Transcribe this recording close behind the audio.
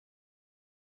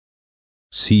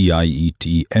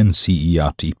CIET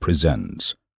NCERT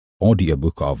presents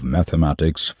Audiobook of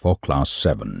Mathematics for Class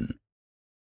 7.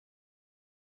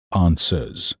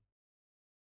 Answers.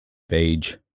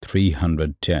 Page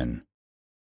 310.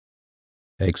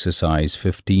 Exercise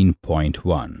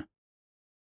 15.1.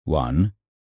 1.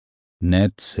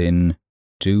 Nets in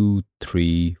 2,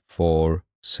 3, 4,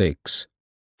 6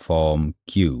 form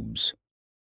cubes.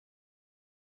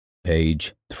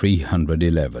 Page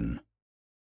 311.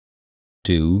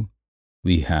 2.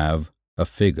 We have a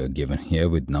figure given here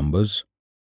with numbers.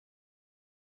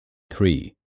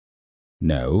 3.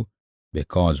 No,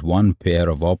 because one pair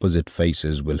of opposite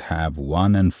faces will have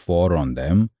 1 and 4 on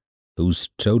them, whose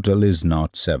total is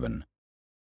not 7,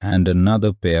 and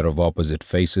another pair of opposite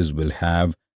faces will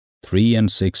have 3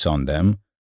 and 6 on them,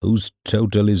 whose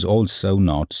total is also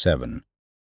not 7.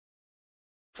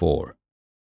 4.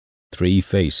 3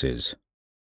 faces.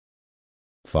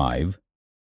 5.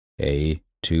 A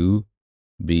 2,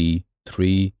 B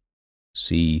 3,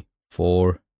 C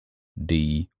 4,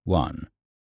 D 1.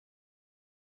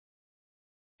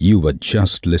 You were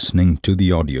just listening to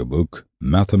the audiobook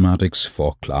Mathematics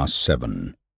for Class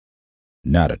 7.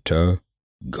 Narrator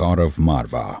Gaurav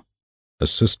Marva.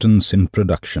 Assistants in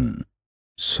production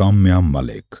Soumya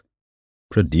Malik.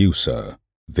 Producer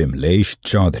Vimlesh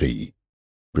Chaudhary.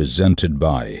 Presented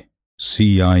by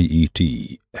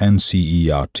CIET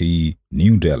NCERT,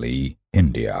 New Delhi,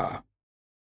 India.